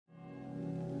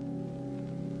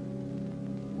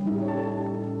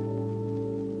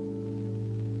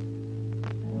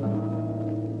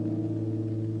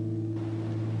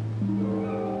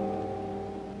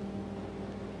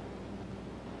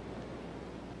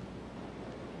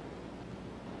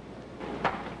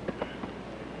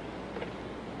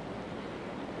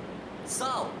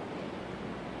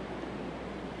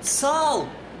Sal!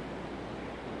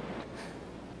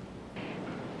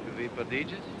 Vi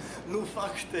prodigas? Nu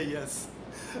fakte, yes.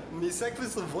 Mi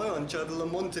sekvis la vojon, ĉar la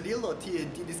montrilo tie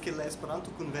diris ke la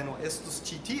Esperanto-kunveno estus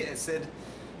ĉi tie, sed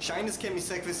ŝajnis ke mi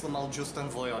sekvis la malĝustan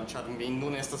vojon, ĉar mi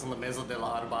nun estas en la mezo de la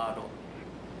arbaro.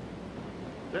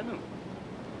 Venu.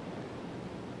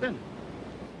 Venu.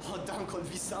 Oh, dankon,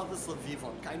 vi salvas la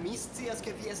vivon, kaj mi scias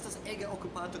ke vi estas ege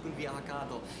okupata kun via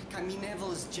hakado, kaj mi ne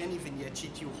volas ĝeni vin je ĉi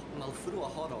tiu malfrua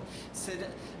horo, sed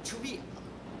ĉu vi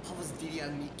povas diri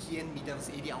al mi kien mi devas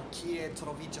iri aŭ kie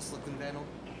troviĝas la kunveno?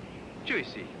 Ĉu vi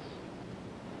scias?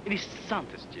 Ili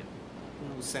sentas ĝin.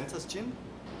 Nu, sentas ĝin?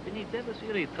 Ni devas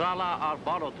iri tra la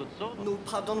arbaro tutsola. Nu,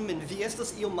 pardonu min, vi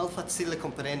estas iom malfacile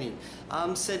kompreni.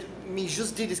 Sed mi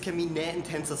ĵus diris ke mi ne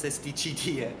intencas esti ĉi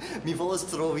tie. Mi volas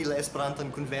trovi la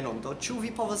Esperantan kunvenon, do ĉu vi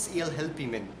povas iel helpi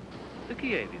min? De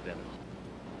kie vi venas?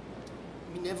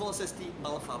 Mi ne volas esti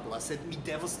malafabla, sed mi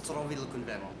devas trovi la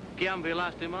kunvenon. Kiam vi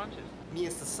laste manĝis? Mi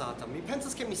estas sata. Mi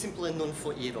pensas ke mi simple nun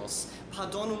foriros.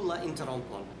 Pardonu la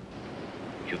interrompon.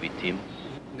 Ĉu vi timas?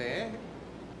 Ne?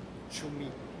 Ĉu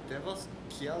mi devas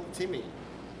kial timi?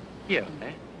 Kiel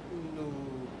ne? Nu,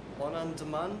 bonan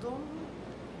demandon?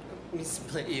 Mi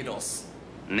simple iros.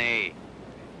 Ne.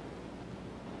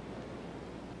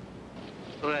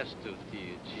 Restu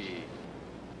tie ĉi.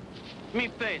 Mi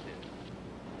petas.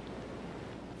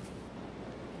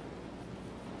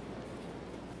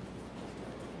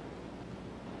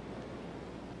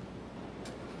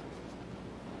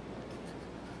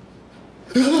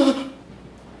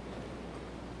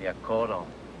 Mia koro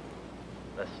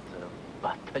estas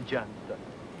bataĝanta.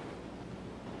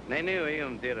 Neniu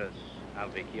iom diras al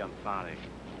vi kion fari.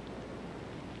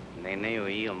 Neniu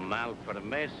iom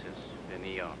malpermesas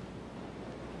nenion.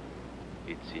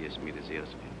 Vi scias, mi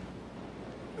deziras vin.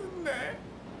 Ne.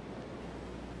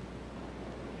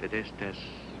 Sed estas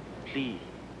pli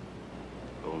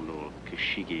ol nur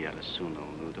kuŝigi al la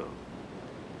suno nudo.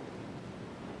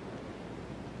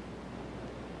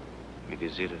 Mi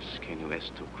deziras ke ni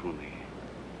estu kune.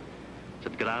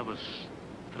 Sed gravas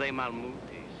tre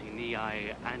malmulte se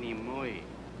niaj animoj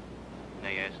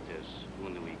ne estas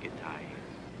unuigitaj.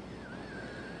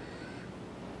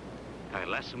 Kaj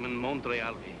lasu min montri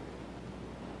al vi,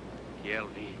 kiel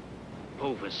vi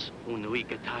povas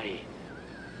unuigitaj